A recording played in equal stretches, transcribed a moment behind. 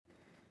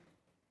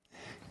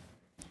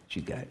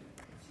She's got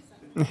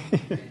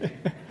it.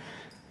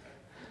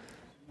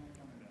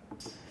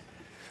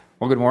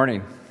 Well, good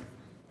morning.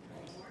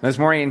 This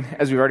morning,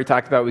 as we've already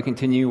talked about, we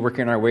continue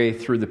working our way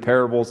through the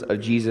parables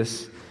of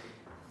Jesus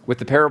with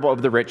the parable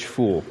of the rich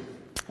fool.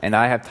 And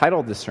I have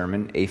titled this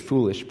sermon, A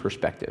Foolish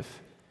Perspective.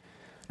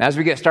 And as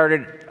we get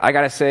started, I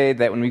got to say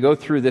that when we go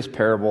through this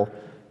parable,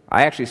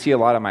 I actually see a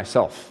lot of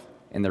myself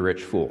in the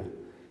rich fool.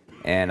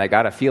 And I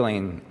got a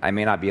feeling I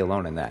may not be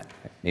alone in that.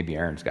 Maybe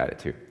Aaron's got it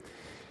too.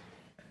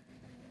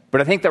 But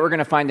I think that we're going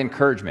to find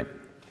encouragement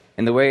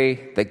in the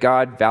way that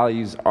God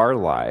values our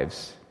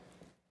lives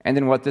and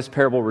in what this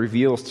parable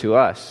reveals to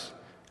us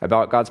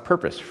about God's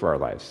purpose for our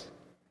lives.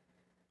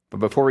 But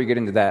before we get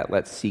into that,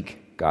 let's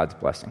seek God's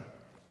blessing.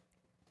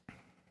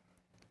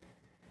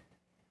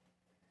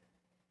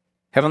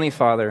 Heavenly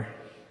Father,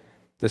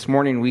 this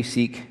morning we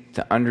seek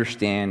to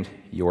understand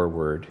your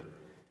word,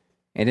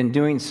 and in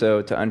doing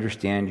so, to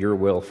understand your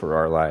will for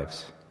our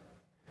lives.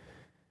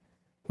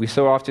 We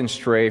so often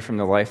stray from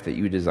the life that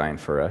you designed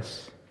for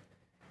us.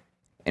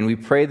 And we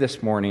pray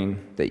this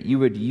morning that you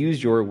would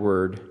use your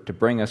word to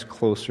bring us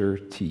closer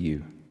to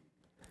you,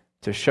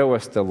 to show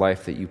us the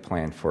life that you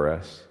planned for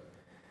us,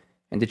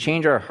 and to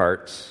change our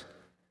hearts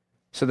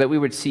so that we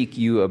would seek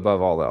you above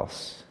all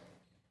else.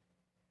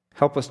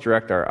 Help us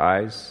direct our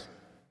eyes,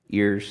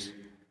 ears,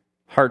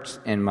 hearts,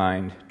 and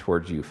mind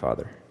towards you,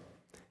 Father.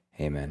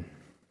 Amen.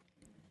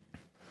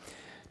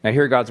 Now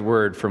hear God's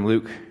word from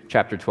Luke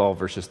chapter 12,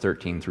 verses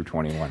 13 through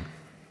 21.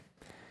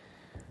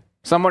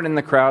 Someone in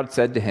the crowd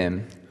said to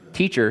him,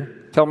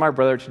 "Teacher, tell my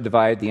brother to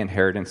divide the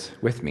inheritance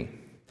with me."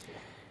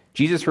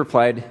 Jesus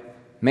replied,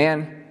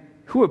 "Man,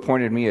 who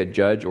appointed me a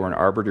judge or an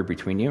arbiter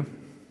between you?"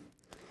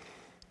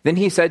 Then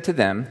he said to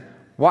them,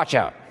 "Watch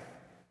out.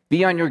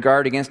 Be on your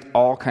guard against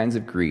all kinds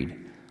of greed.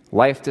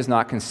 Life does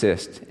not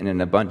consist in an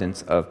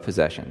abundance of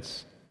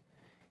possessions."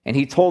 And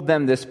he told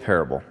them this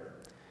parable.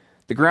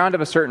 The ground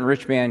of a certain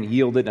rich man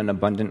yielded an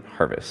abundant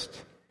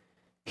harvest.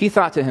 He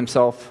thought to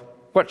himself,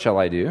 "What shall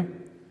I do?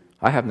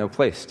 I have no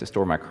place to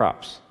store my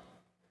crops."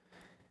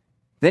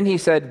 Then he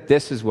said,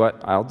 "This is what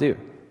I'll do.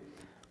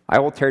 I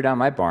will tear down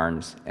my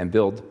barns and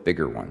build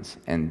bigger ones,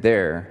 and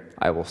there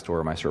I will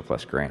store my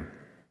surplus grain.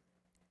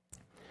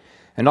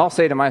 And I'll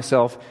say to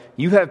myself,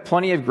 you have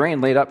plenty of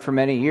grain laid up for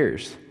many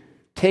years.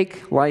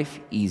 Take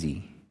life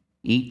easy.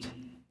 Eat,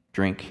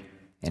 drink,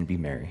 and be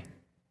merry."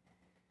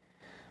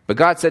 But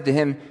God said to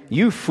him,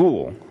 "You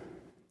fool,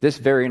 this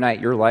very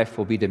night your life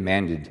will be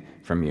demanded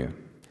from you.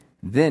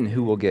 Then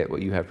who will get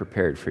what you have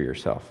prepared for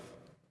yourself?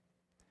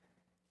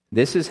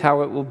 This is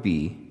how it will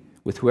be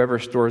with whoever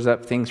stores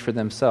up things for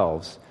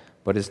themselves,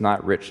 but is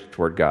not rich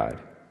toward God."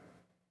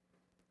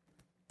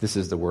 This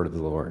is the word of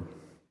the Lord.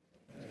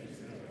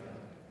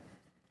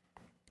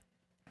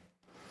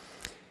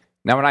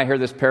 Now, when I hear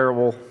this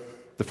parable,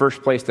 the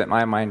first place that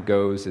my mind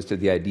goes is to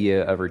the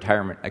idea of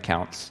retirement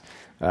accounts,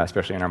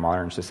 especially in our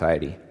modern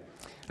society.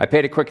 I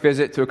paid a quick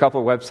visit to a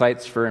couple of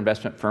websites for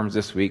investment firms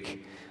this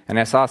week, and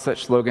I saw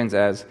such slogans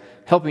as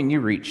 "helping you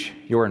reach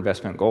your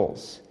investment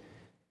goals"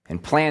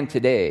 and "plan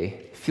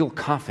today, feel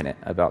confident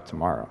about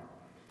tomorrow."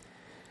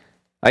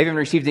 I even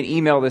received an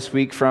email this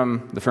week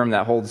from the firm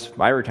that holds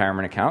my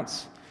retirement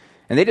accounts,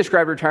 and they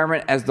described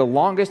retirement as the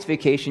longest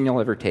vacation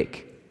you'll ever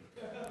take.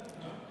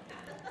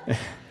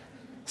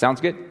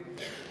 Sounds good?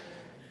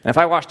 And if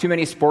I watch too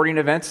many sporting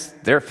events,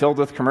 they're filled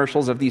with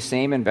commercials of these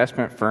same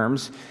investment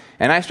firms,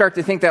 and I start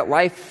to think that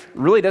life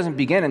really doesn't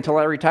begin until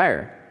I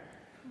retire.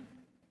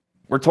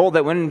 We're told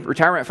that when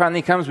retirement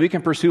finally comes, we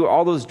can pursue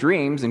all those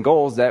dreams and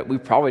goals that we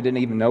probably didn't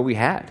even know we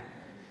had.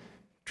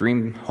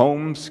 Dream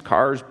homes,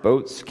 cars,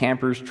 boats,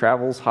 campers,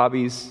 travels,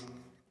 hobbies.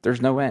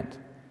 There's no end.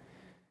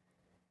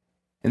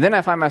 And then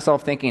I find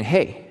myself thinking,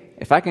 hey,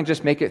 if I can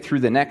just make it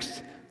through the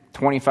next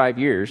 25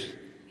 years,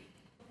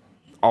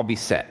 I'll be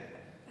set.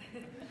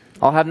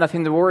 I'll have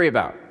nothing to worry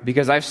about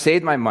because I've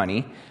saved my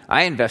money,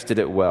 I invested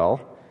it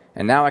well,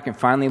 and now I can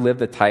finally live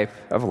the type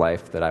of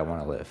life that I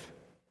want to live.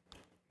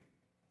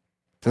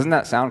 Doesn't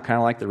that sound kind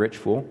of like the rich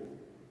fool?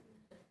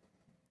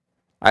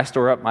 I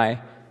store up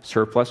my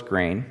surplus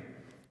grain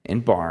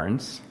in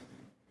barns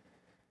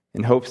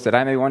in hopes that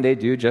I may one day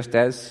do just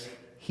as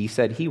he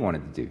said he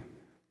wanted to do,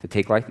 to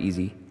take life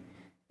easy,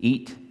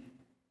 eat,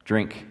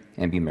 drink,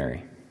 and be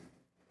merry.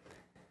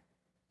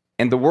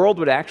 And the world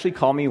would actually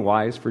call me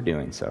wise for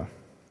doing so.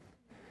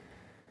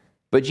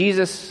 But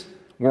Jesus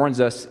warns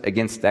us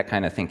against that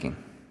kind of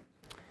thinking.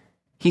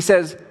 He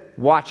says,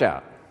 watch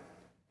out.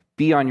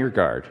 Be on your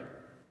guard.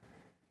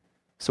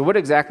 So what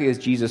exactly is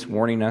Jesus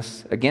warning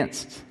us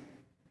against?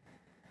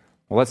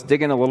 Well, let's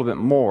dig in a little bit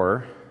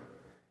more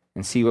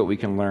and see what we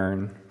can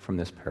learn from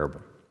this parable.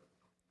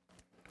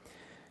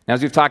 Now,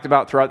 as we've talked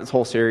about throughout this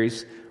whole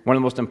series, one of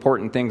the most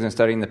important things in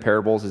studying the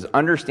parables is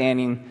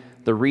understanding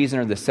the reason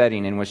or the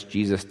setting in which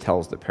Jesus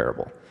tells the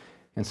parable.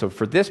 And so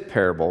for this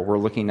parable, we're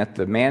looking at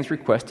the man's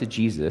request to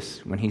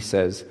Jesus when he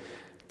says,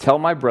 "Tell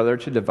my brother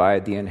to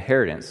divide the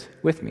inheritance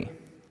with me."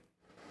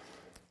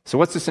 So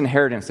what's this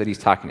inheritance that he's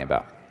talking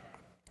about?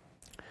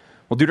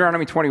 Well,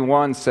 Deuteronomy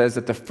 21 says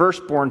that the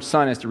firstborn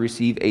son is to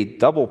receive a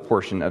double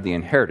portion of the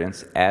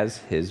inheritance as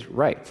his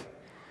right,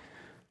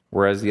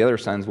 whereas the other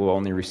sons will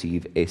only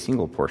receive a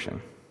single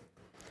portion.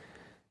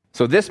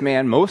 So this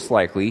man most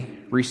likely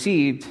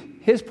received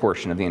his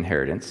portion of the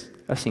inheritance,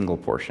 a single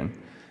portion.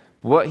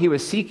 What he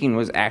was seeking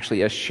was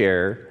actually a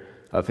share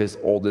of his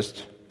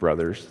oldest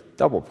brother's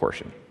double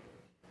portion.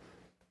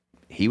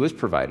 He was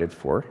provided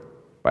for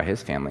by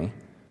his family,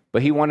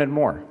 but he wanted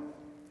more.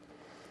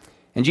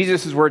 And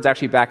Jesus' words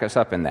actually back us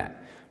up in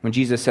that. When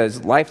Jesus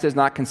says, life does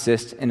not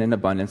consist in an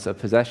abundance of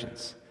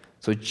possessions.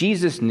 So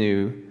Jesus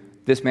knew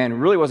this man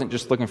really wasn't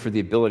just looking for the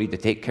ability to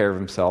take care of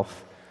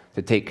himself,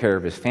 to take care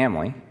of his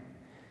family,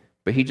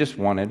 but he just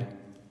wanted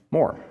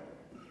more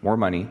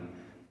money,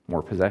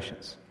 more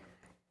possessions.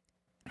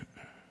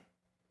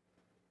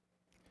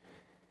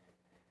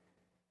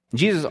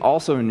 Jesus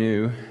also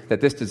knew that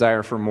this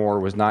desire for more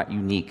was not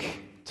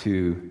unique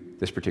to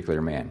this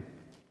particular man.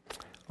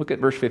 Look at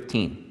verse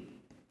 15.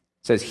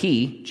 It says,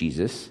 he,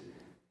 Jesus,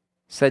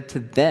 said to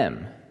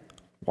them,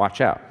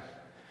 watch out,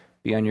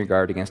 be on your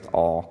guard against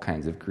all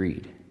kinds of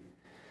greed.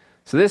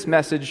 So this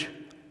message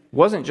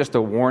wasn't just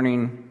a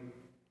warning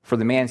for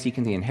the man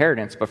seeking the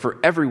inheritance, but for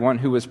everyone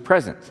who was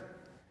present.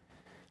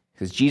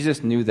 Because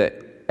Jesus knew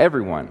that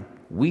everyone,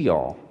 we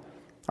all,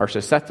 are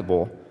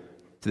susceptible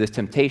to this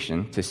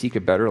temptation to seek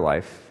a better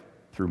life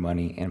through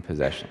money and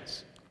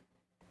possessions.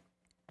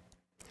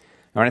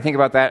 Now, when I think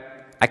about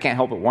that, I can't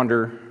help but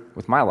wonder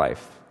with my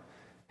life,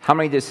 how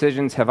many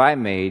decisions have I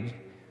made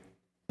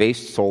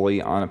based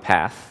solely on a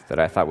path that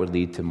I thought would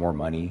lead to more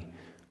money,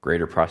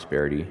 greater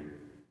prosperity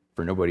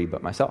for nobody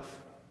but myself?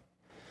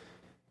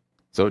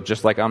 So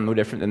just like I'm no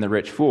different than the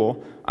rich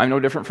fool, I'm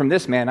no different from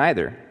this man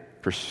either,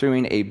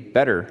 pursuing a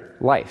better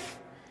life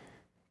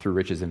through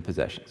riches and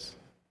possessions.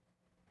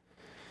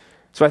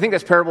 So I think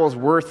this parable is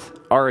worth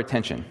our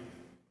attention,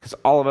 because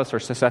all of us are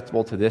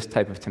susceptible to this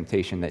type of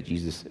temptation that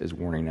Jesus is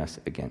warning us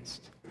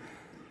against.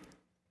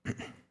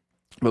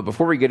 But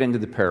before we get into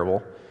the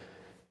parable,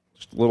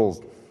 just a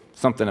little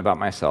something about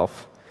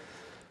myself.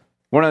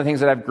 One of the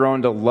things that I've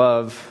grown to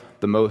love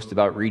the most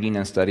about reading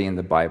and studying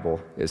the Bible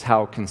is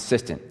how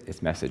consistent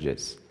its message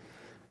is.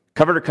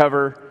 Cover to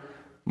cover,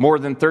 more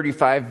than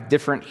 35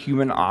 different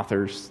human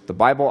authors, the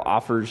Bible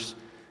offers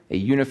a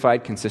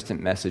unified,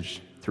 consistent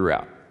message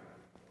throughout.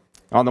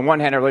 On the one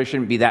hand, I really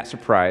shouldn't be that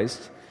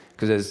surprised,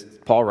 because as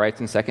Paul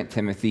writes in 2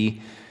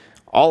 Timothy,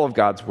 all of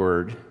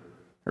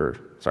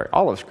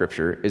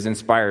Scripture is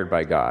inspired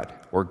by God,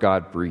 or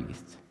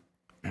God-breathed.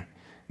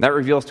 That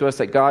reveals to us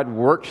that God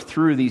worked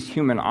through these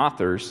human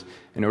authors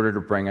in order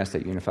to bring us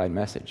that unified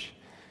message.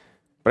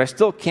 But I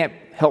still can't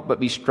help but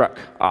be struck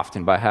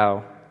often by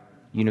how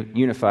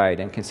unified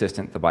and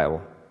consistent the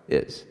Bible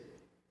is.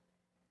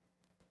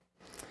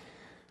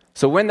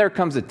 So when there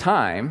comes a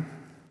time,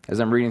 as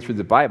I'm reading through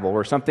the Bible,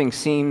 where something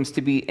seems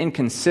to be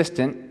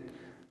inconsistent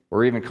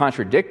or even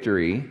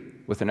contradictory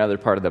with another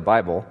part of the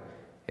Bible,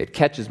 it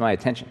catches my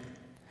attention.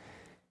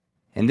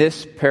 And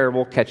this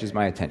parable catches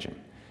my attention.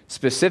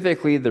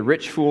 Specifically, the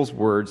rich fool's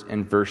words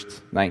in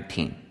verse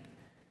 19.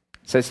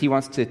 It says he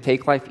wants to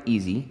take life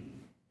easy,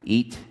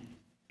 eat,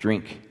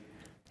 drink,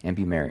 and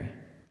be merry.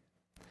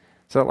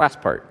 So the last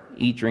part,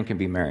 eat, drink, and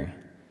be merry.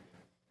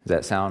 Does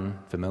that sound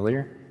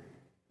familiar?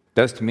 It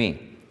does to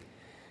me.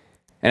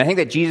 And I think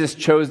that Jesus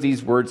chose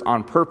these words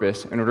on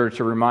purpose in order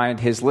to remind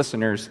his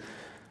listeners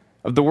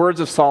of the words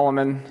of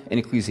Solomon in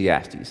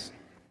Ecclesiastes.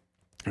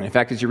 And in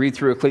fact, as you read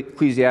through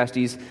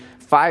Ecclesiastes,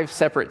 5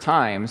 separate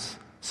times,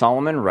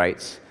 Solomon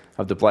writes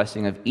of the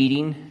blessing of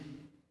eating,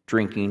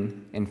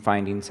 drinking, and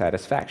finding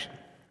satisfaction,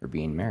 or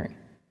being merry.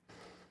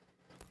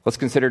 Let's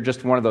consider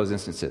just one of those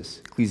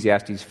instances,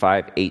 Ecclesiastes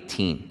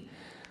 5:18.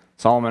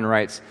 Solomon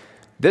writes,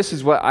 "This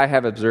is what I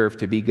have observed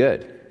to be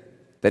good,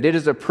 that it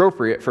is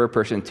appropriate for a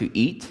person to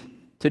eat,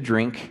 to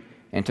drink,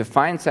 and to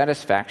find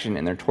satisfaction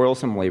in their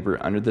toilsome labor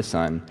under the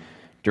sun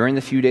during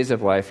the few days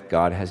of life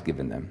God has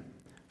given them,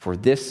 for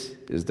this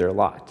is their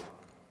lot."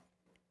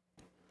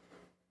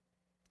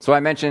 So I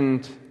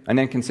mentioned an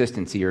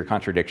inconsistency or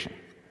contradiction.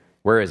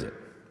 Where is it?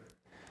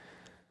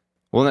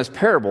 Well, in this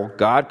parable,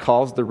 God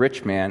calls the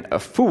rich man a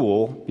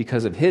fool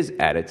because of his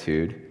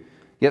attitude,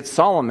 yet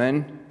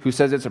Solomon, who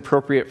says it's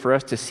appropriate for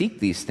us to seek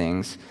these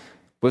things,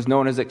 was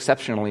known as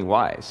exceptionally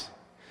wise.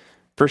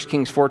 1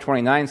 Kings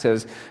 4:29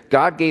 says,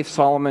 God gave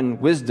Solomon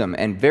wisdom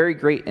and very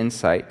great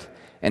insight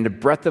and a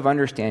breadth of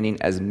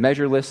understanding as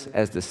measureless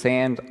as the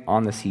sand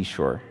on the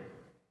seashore.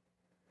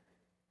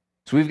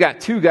 So we've got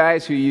two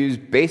guys who use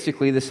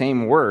basically the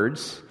same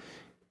words,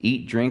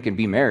 eat, drink, and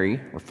be merry,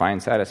 or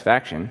find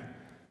satisfaction,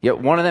 yet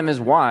one of them is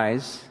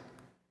wise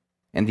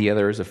and the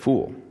other is a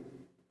fool.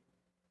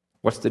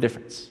 What's the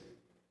difference?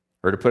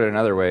 Or to put it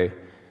another way,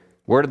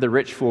 where did the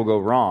rich fool go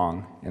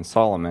wrong and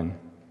Solomon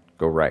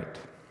go right?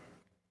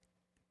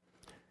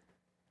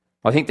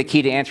 Well, I think the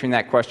key to answering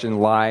that question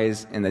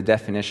lies in the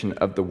definition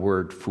of the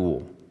word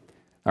fool.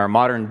 Our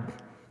modern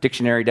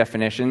dictionary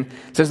definition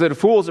says that a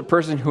fool is a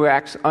person who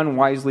acts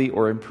unwisely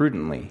or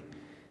imprudently.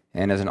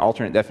 And as an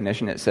alternate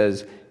definition, it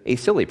says a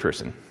silly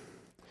person.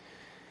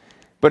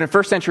 But in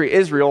first century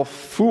Israel,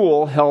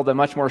 fool held a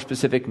much more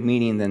specific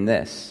meaning than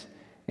this.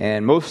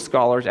 And most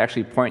scholars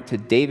actually point to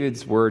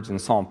David's words in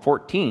Psalm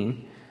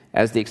 14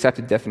 as the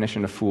accepted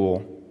definition of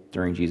fool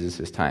during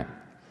Jesus' time.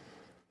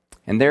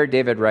 And there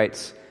David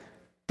writes,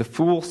 "The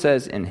fool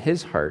says in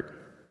his heart,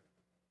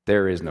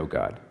 there is no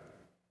God."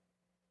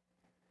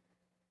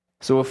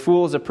 So a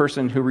fool is a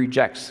person who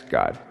rejects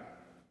God.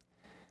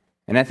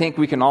 And I think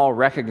we can all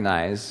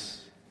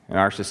recognize in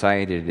our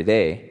society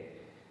today,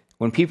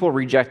 when people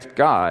reject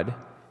God,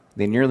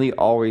 they nearly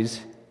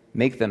always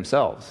make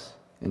themselves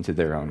into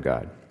their own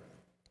God.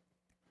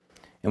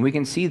 And we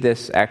can see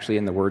this actually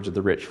in the words of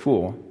the rich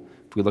fool,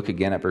 if we look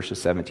again at verses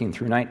 17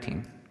 through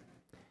 19.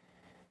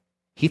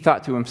 He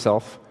thought to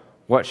himself,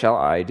 "What shall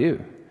I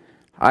do?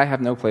 I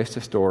have no place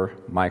to store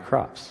my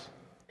crops."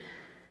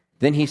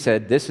 Then he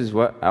said, "This is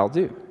what I'll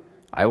do.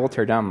 I will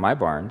tear down my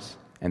barns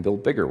and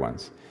build bigger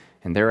ones,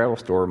 and there I will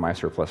store my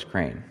surplus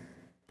grain.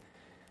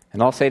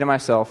 And I'll say to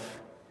myself,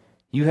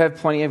 you have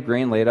plenty of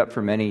grain laid up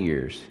for many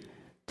years.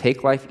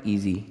 Take life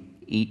easy,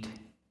 eat,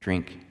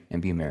 drink,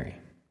 and be merry."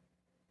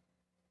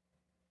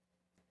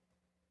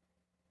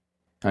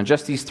 On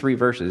just these 3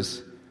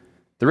 verses,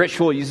 the rich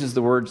fool uses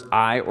the words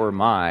I or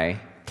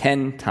my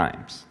 10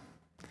 times.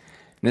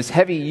 And this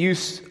heavy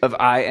use of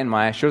I and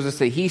my shows us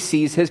that he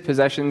sees his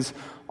possessions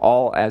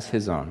all as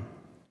his own.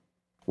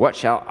 What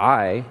shall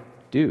I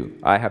do?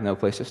 I have no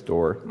place to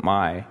store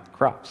my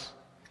crops.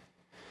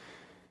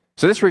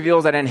 So this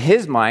reveals that in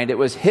his mind, it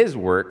was his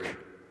work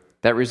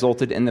that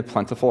resulted in the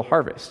plentiful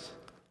harvest.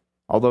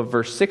 Although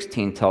verse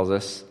 16 tells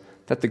us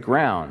that the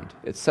ground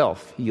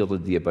itself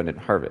yielded the abundant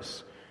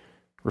harvest,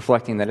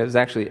 reflecting that it was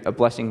actually a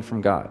blessing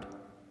from God.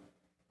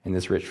 And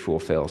this rich fool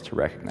fails to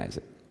recognize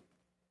it.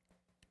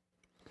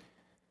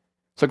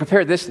 So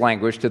compare this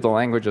language to the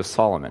language of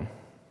Solomon.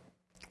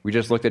 We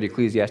just looked at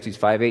Ecclesiastes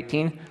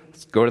 5:18.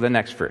 Let's go to the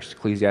next verse,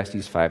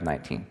 Ecclesiastes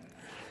 5:19.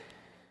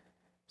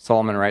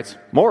 Solomon writes,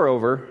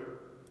 "Moreover,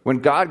 when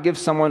God gives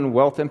someone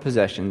wealth and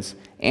possessions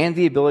and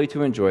the ability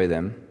to enjoy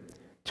them,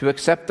 to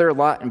accept their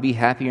lot and be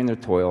happy in their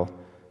toil,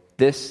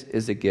 this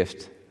is a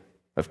gift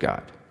of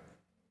God."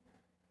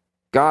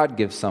 God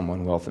gives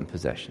someone wealth and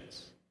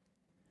possessions.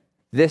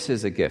 This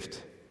is a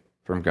gift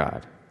from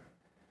God.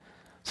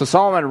 So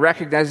Solomon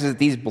recognizes that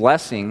these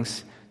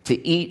blessings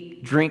to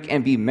eat, drink,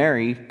 and be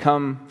merry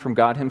come from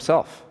God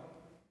himself.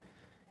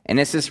 And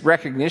it's this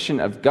recognition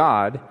of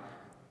God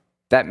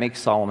that makes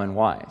Solomon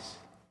wise.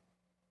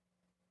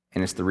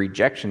 And it's the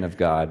rejection of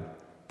God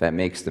that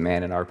makes the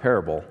man in our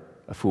parable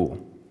a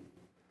fool.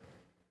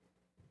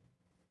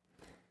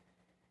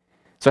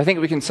 So I think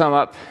we can sum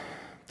up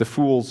the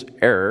fool's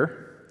error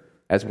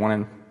as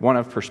one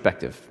of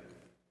perspective.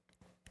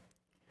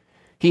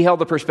 He held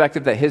the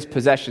perspective that his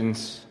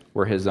possessions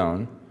were his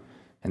own,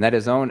 and that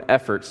his own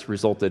efforts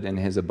resulted in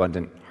his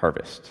abundant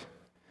harvest.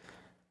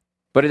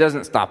 But it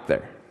doesn't stop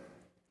there.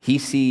 He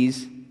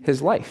sees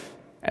his life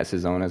as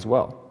his own as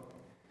well.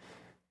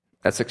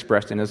 That's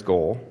expressed in his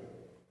goal.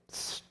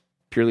 It's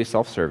purely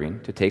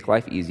self-serving, to take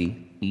life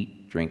easy,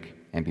 eat, drink,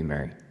 and be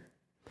merry.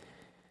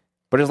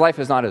 But his life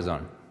is not his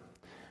own.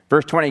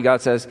 Verse 20,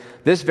 God says,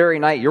 "This very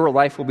night your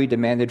life will be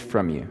demanded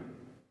from you."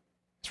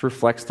 This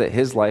reflects that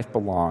his life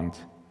belonged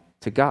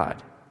to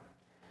God.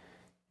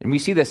 And we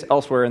see this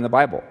elsewhere in the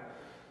Bible.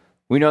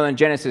 We know in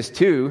Genesis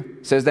 2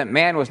 says that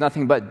man was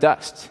nothing but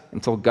dust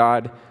until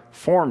God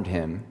formed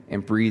him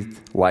and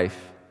breathed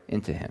life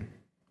into him.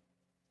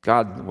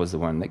 God was the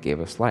one that gave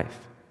us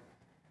life.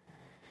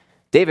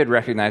 David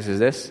recognizes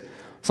this.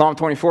 Psalm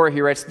 24,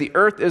 he writes, "The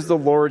earth is the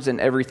Lord's and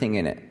everything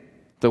in it,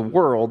 the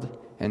world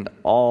and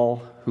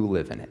all who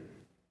live in it."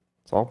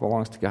 It all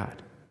belongs to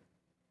God.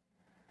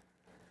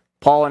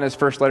 Paul, in his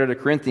first letter to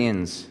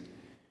Corinthians,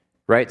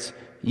 writes,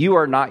 "You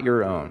are not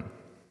your own.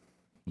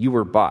 You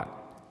were bought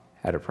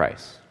at a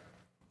price."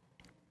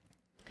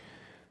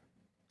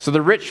 So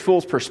the rich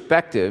fool's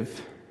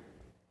perspective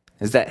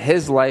is that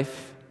his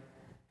life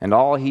and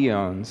all he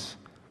owns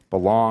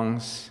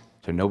belongs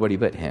to nobody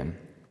but him.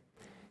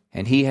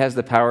 And he has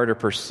the power to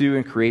pursue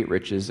and create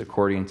riches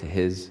according to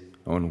his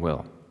own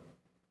will.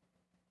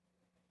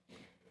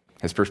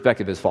 His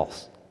perspective is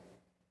false.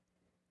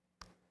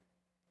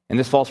 And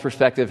this false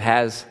perspective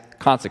has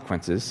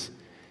consequences,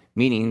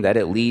 meaning that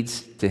it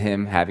leads to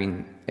him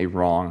having a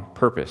wrong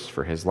purpose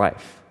for his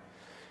life.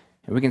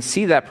 And we can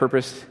see that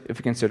purpose if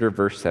we consider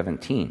verse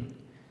 17.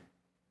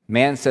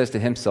 Man says to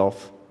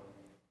himself,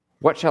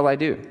 "What shall I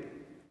do?"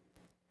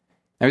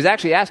 Now he's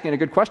actually asking a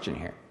good question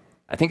here.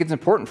 I think it's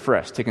important for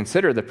us to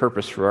consider the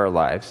purpose for our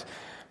lives,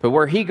 but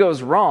where he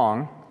goes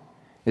wrong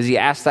is he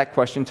asks that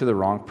question to the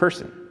wrong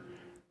person.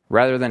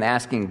 Rather than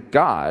asking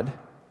God,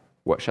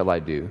 "What shall I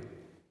do?"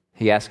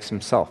 he asks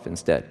himself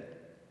instead.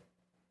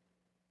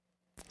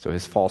 So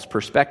his false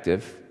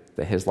perspective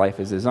that his life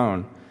is his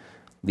own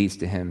leads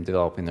to him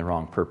developing the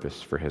wrong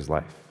purpose for his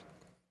life.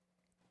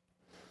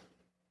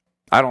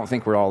 I don't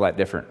think we're all that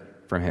different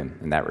from him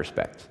in that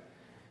respect.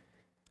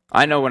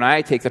 I know when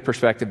I take the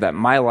perspective that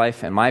my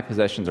life and my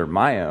possessions are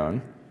my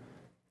own,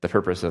 the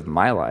purpose of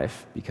my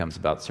life becomes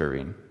about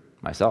serving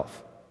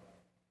myself.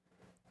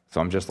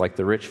 So I'm just like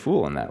the rich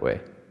fool in that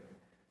way.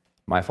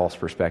 My false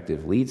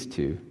perspective leads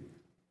to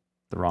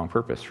the wrong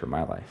purpose for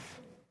my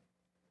life.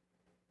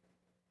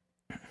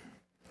 I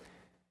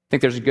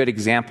think there's a good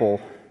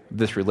example of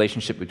this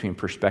relationship between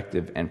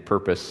perspective and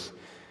purpose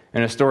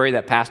in a story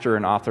that pastor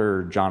and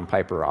author John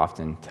Piper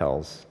often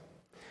tells.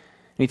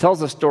 And he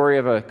tells the story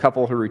of a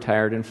couple who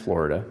retired in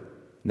Florida.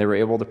 They were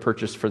able to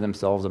purchase for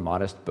themselves a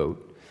modest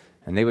boat,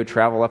 and they would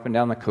travel up and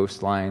down the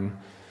coastline,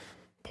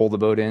 pull the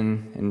boat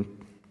in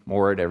and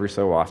moor it every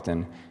so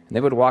often, and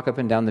they would walk up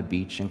and down the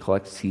beach and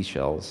collect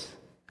seashells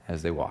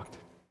as they walked.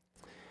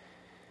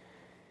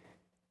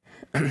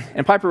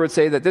 And Piper would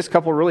say that this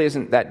couple really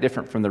isn't that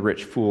different from the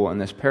rich fool in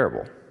this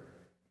parable.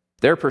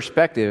 Their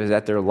perspective is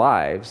that their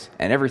lives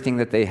and everything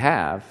that they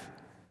have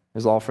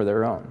is all for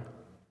their own.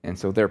 And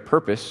so their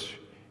purpose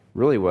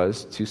really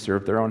was to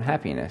serve their own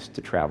happiness,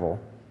 to travel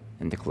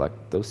and to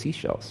collect those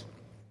seashells.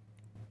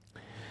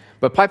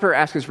 But Piper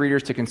asks his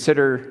readers to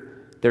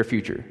consider their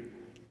future,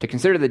 to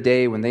consider the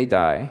day when they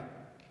die,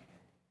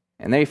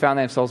 and they found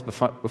themselves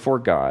before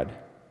God,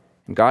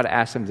 and God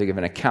asked them to give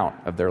an account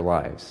of their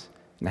lives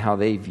and how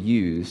they've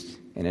used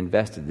and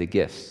invested the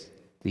gifts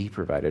that He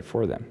provided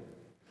for them.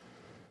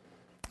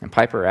 And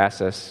Piper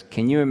asks us,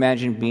 can you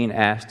imagine being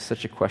asked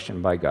such a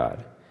question by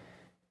God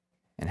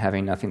and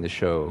having nothing to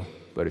show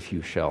but a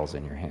few shells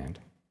in your hand?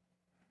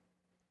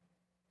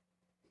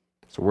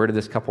 So where did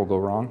this couple go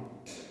wrong?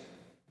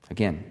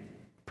 Again,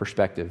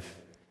 perspective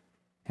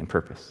and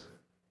purpose.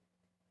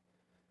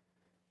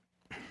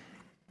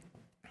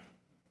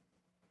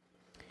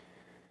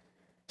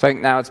 So I think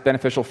now it's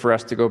beneficial for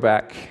us to go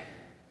back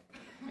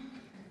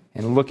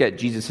and look at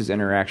Jesus'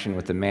 interaction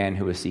with the man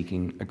who was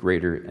seeking a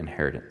greater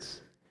inheritance.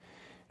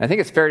 And I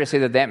think it's fair to say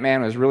that that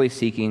man was really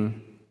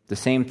seeking the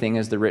same thing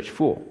as the rich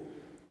fool.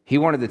 He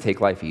wanted to take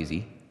life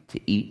easy,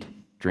 to eat,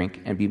 drink,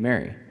 and be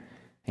merry.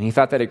 And he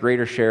thought that a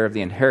greater share of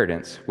the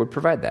inheritance would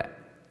provide that.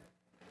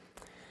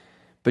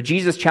 But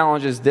Jesus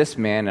challenges this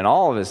man and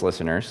all of his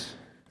listeners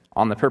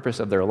on the purpose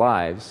of their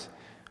lives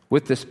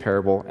with this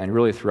parable and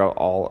really throughout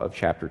all of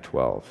chapter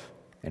 12.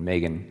 And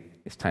Megan,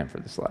 it's time for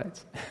the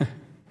slides.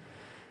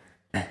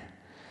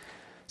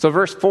 So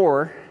verse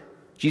 4,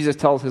 Jesus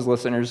tells his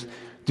listeners,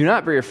 do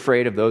not be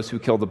afraid of those who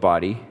kill the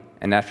body,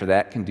 and after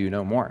that can do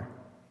no more.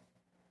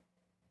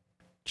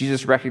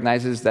 Jesus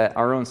recognizes that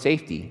our own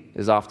safety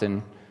is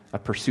often a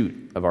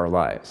pursuit of our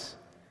lives.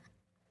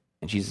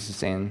 And Jesus is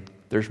saying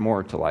there's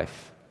more to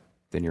life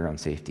than your own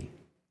safety.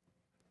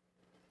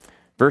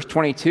 Verse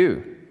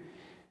 22,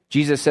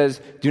 Jesus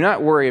says, do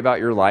not worry about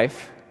your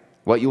life,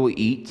 what you will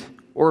eat,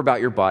 or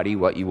about your body,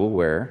 what you will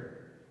wear.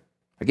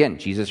 Again,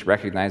 Jesus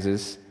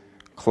recognizes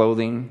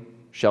clothing,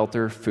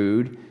 shelter,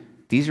 food.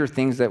 These are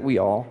things that we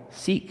all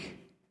seek.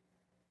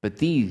 But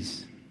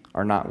these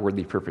are not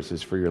worthy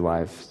purposes for your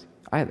lives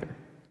either.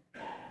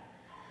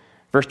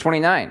 Verse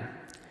 29,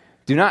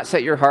 do not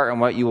set your heart on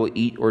what you will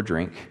eat or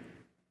drink.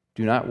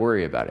 Do not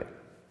worry about it.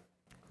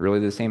 Really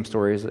the same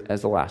story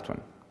as the last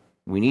one.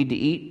 We need to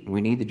eat,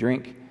 we need to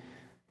drink,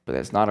 but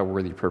that's not a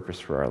worthy purpose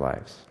for our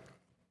lives.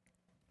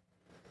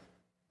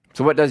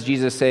 So what does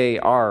Jesus say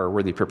are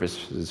worthy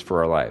purposes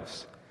for our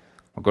lives?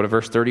 We'll go to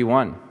verse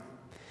 31.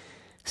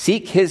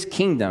 Seek His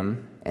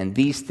kingdom, and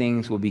these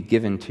things will be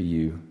given to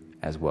you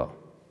as well.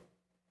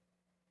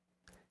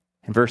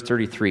 In verse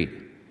 33,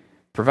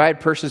 provide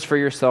purses for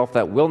yourself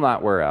that will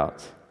not wear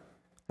out,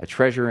 a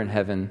treasure in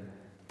heaven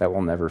that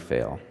will never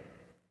fail.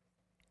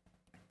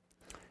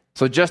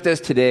 So just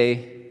as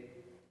today,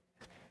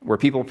 where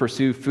people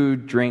pursue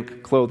food,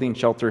 drink, clothing,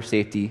 shelter,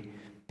 safety,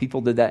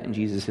 people did that in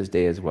Jesus'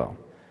 day as well.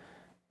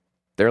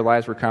 Their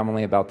lives were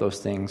commonly about those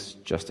things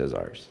just as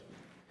ours.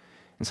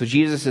 And so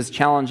Jesus is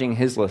challenging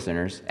his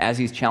listeners, as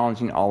he's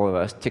challenging all of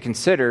us, to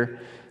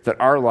consider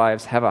that our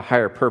lives have a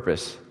higher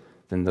purpose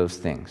than those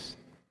things.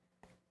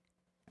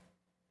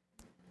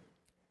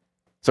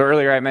 So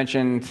earlier I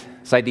mentioned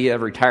this idea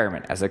of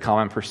retirement as a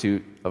common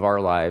pursuit of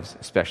our lives,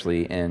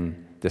 especially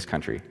in this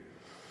country.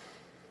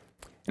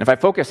 And if I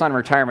focus on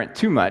retirement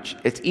too much,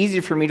 it's easy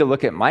for me to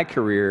look at my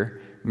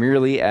career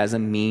merely as a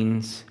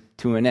means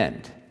to an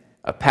end,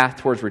 a path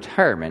towards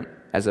retirement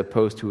as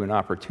opposed to an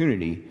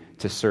opportunity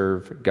to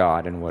serve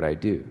God in what I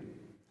do.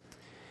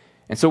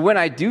 And so when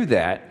I do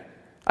that,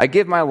 I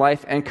give my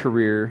life and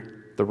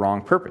career the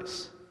wrong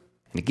purpose.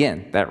 And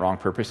again, that wrong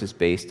purpose is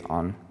based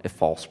on a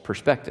false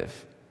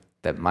perspective,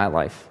 that my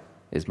life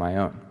is my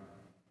own.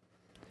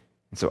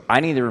 And so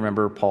I need to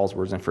remember Paul's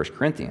words in 1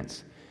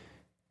 Corinthians.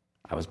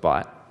 I was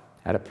bought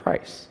at a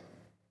price.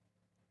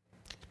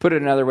 To put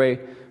it another way,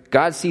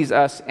 God sees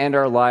us and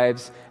our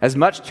lives as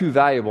much too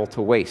valuable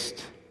to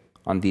waste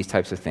on these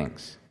types of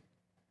things.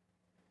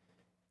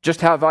 Just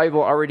how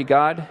valuable are we to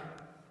God?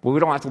 Well, we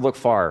don't have to look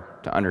far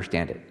to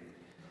understand it.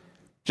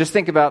 Just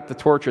think about the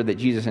torture that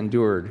Jesus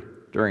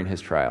endured during his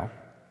trial.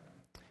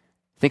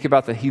 Think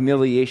about the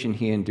humiliation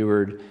he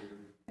endured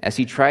as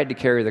he tried to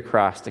carry the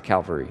cross to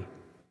Calvary.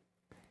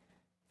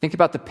 Think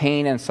about the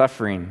pain and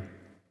suffering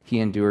he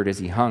endured as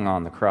he hung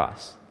on the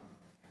cross.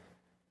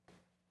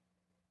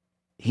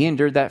 He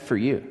endured that for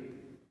you.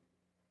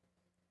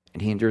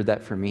 And he endured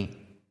that for me.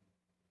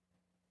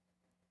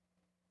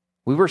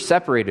 We were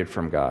separated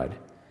from God.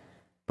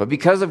 But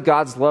because of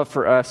God's love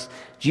for us,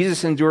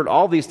 Jesus endured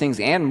all these things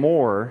and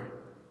more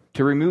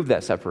to remove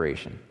that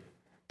separation,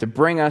 to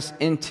bring us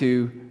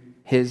into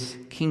his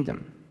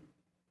kingdom.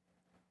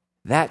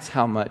 That's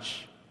how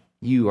much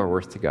you are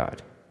worth to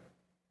God.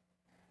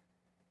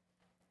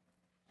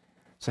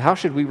 So how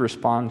should we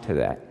respond to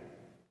that?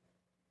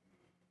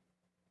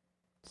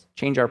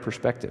 Change our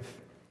perspective.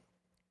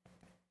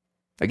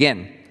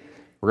 Again,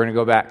 we're going to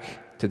go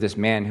back to this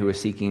man who is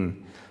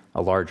seeking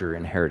a larger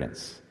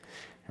inheritance.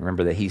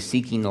 Remember that he's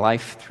seeking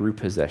life through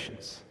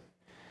possessions.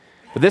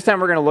 But this time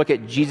we're going to look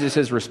at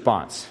Jesus'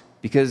 response,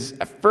 because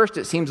at first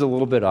it seems a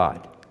little bit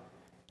odd.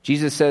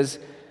 Jesus says,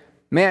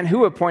 "Man,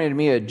 who appointed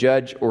me a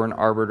judge or an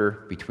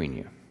arbiter between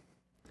you?"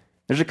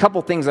 There's a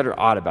couple things that are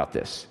odd about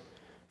this.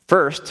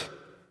 First,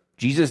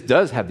 Jesus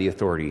does have the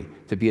authority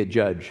to be a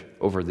judge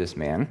over this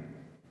man.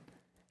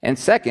 And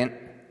second,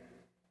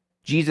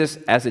 Jesus,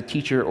 as a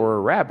teacher or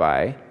a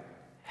rabbi,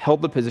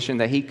 held the position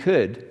that he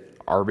could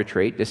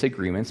arbitrate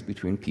disagreements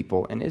between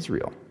people in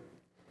Israel.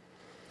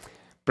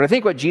 But I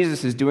think what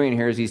Jesus is doing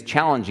here is he's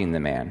challenging the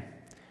man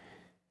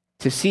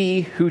to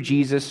see who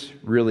Jesus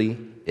really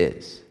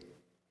is.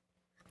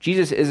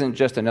 Jesus isn't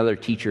just another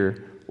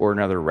teacher or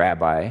another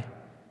rabbi.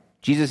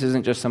 Jesus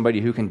isn't just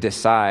somebody who can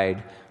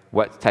decide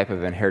what type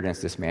of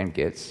inheritance this man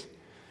gets.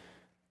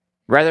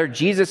 Rather,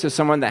 Jesus is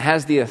someone that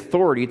has the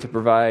authority to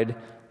provide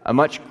a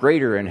much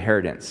greater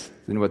inheritance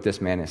than what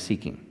this man is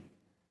seeking.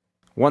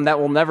 One that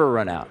will never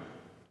run out.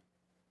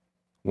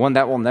 One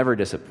that will never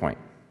disappoint.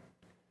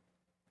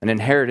 An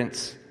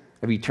inheritance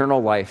of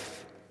eternal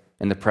life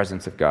in the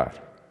presence of God.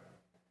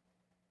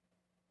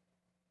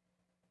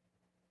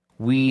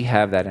 We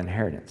have that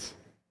inheritance.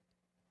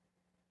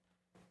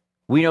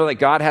 We know that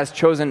God has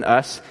chosen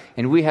us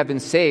and we have been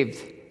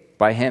saved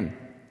by him.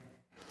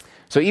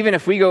 So even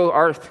if we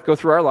go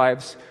through our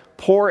lives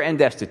poor and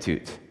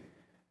destitute,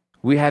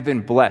 we have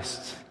been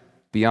blessed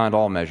beyond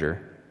all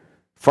measure,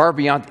 far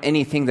beyond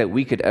anything that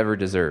we could ever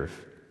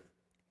deserve.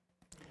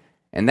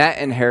 And that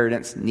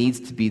inheritance needs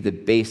to be the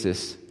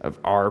basis of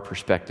our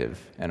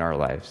perspective in our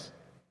lives.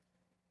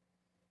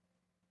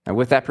 And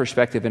with that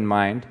perspective in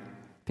mind,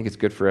 I think it's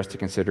good for us to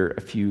consider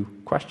a few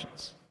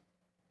questions.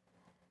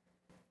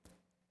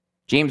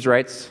 James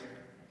writes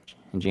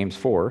in James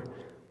 4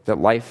 that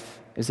life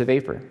is a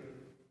vapor.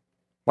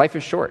 Life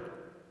is short.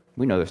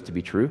 We know this to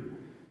be true.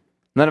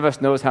 None of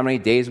us knows how many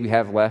days we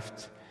have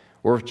left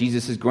or if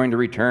Jesus is going to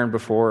return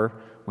before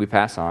we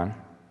pass on.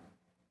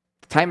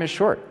 Time is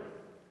short.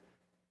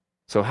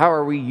 So how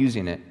are we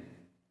using it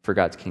for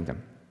God's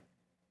kingdom?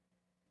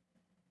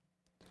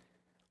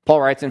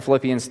 Paul writes in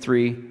Philippians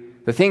 3,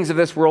 "The things of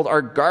this world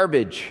are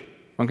garbage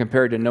when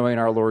compared to knowing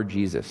our Lord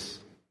Jesus."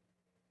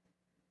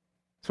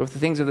 So if the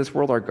things of this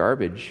world are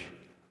garbage,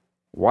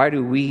 why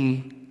do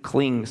we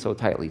cling so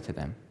tightly to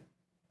them?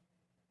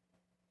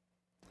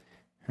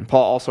 And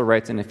Paul also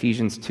writes in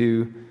Ephesians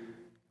 2,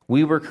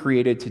 "We were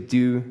created to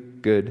do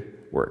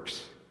good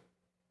works."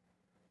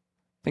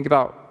 Think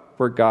about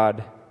where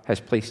God has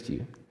placed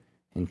you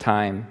in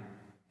time,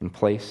 in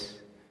place,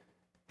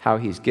 how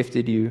he's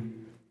gifted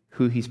you,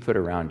 who he's put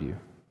around you.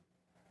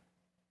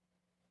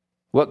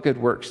 What good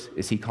works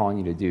is he calling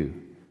you to do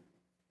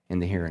in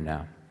the here and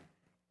now?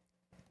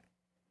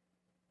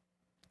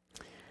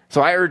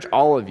 So I urge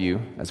all of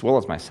you, as well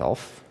as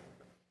myself,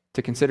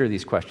 to consider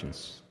these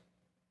questions.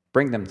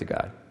 Bring them to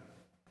God.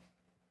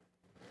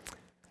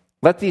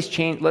 Let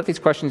these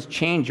questions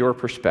change your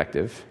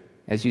perspective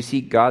as you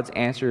seek God's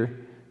answer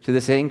to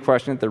the same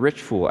question that the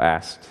rich fool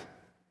asked: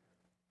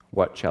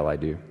 "What shall I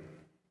do?"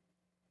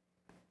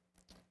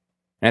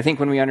 And I think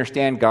when we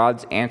understand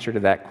God's answer to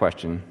that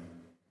question,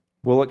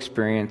 we'll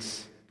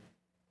experience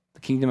the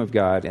kingdom of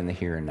God in the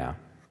here and now.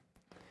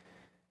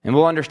 And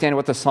we'll understand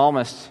what the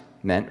psalmist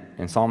meant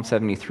in Psalm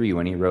 73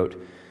 when he wrote,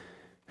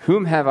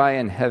 "Whom have I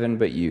in heaven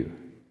but you?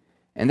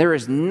 And there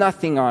is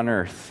nothing on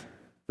earth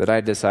that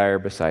I desire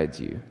besides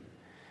you.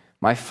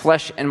 My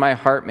flesh and my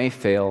heart may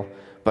fail,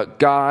 but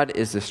God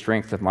is the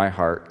strength of my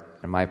heart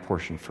and my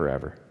portion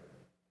forever."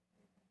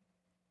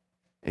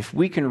 If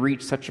we can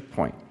reach such a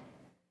point,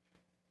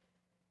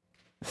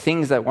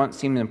 things that once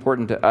seemed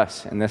important to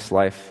us in this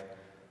life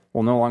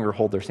will no longer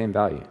hold their same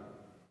value.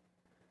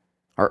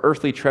 Our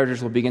earthly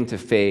treasures will begin to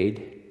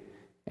fade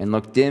and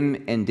look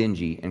dim and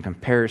dingy in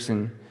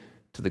comparison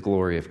to the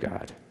glory of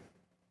God.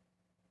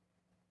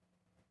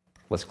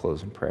 Let's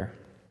close in prayer.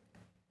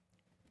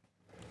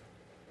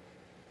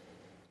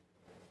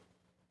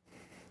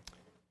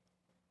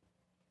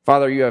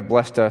 Father, you have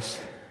blessed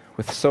us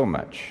with so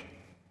much.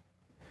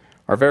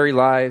 Our very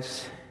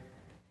lives,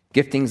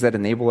 giftings that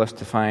enable us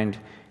to find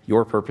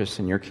your purpose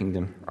in your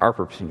kingdom, our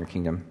purpose in your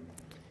kingdom,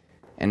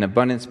 and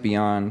abundance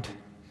beyond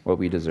what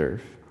we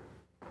deserve.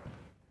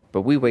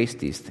 But we waste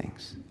these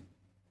things.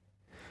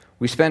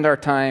 We spend our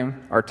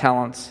time, our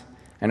talents,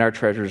 and our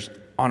treasures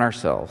on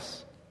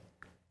ourselves,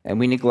 and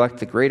we neglect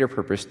the greater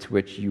purpose to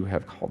which you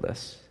have called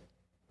us.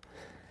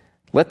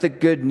 Let the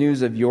good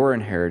news of your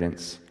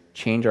inheritance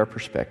change our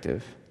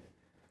perspective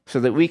so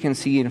that we can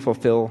see and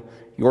fulfill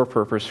your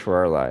purpose for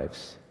our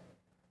lives.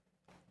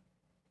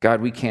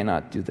 God, we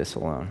cannot do this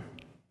alone.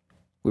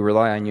 We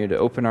rely on you to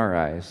open our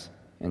eyes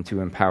and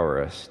to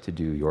empower us to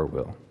do your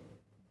will.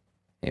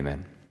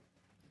 Amen.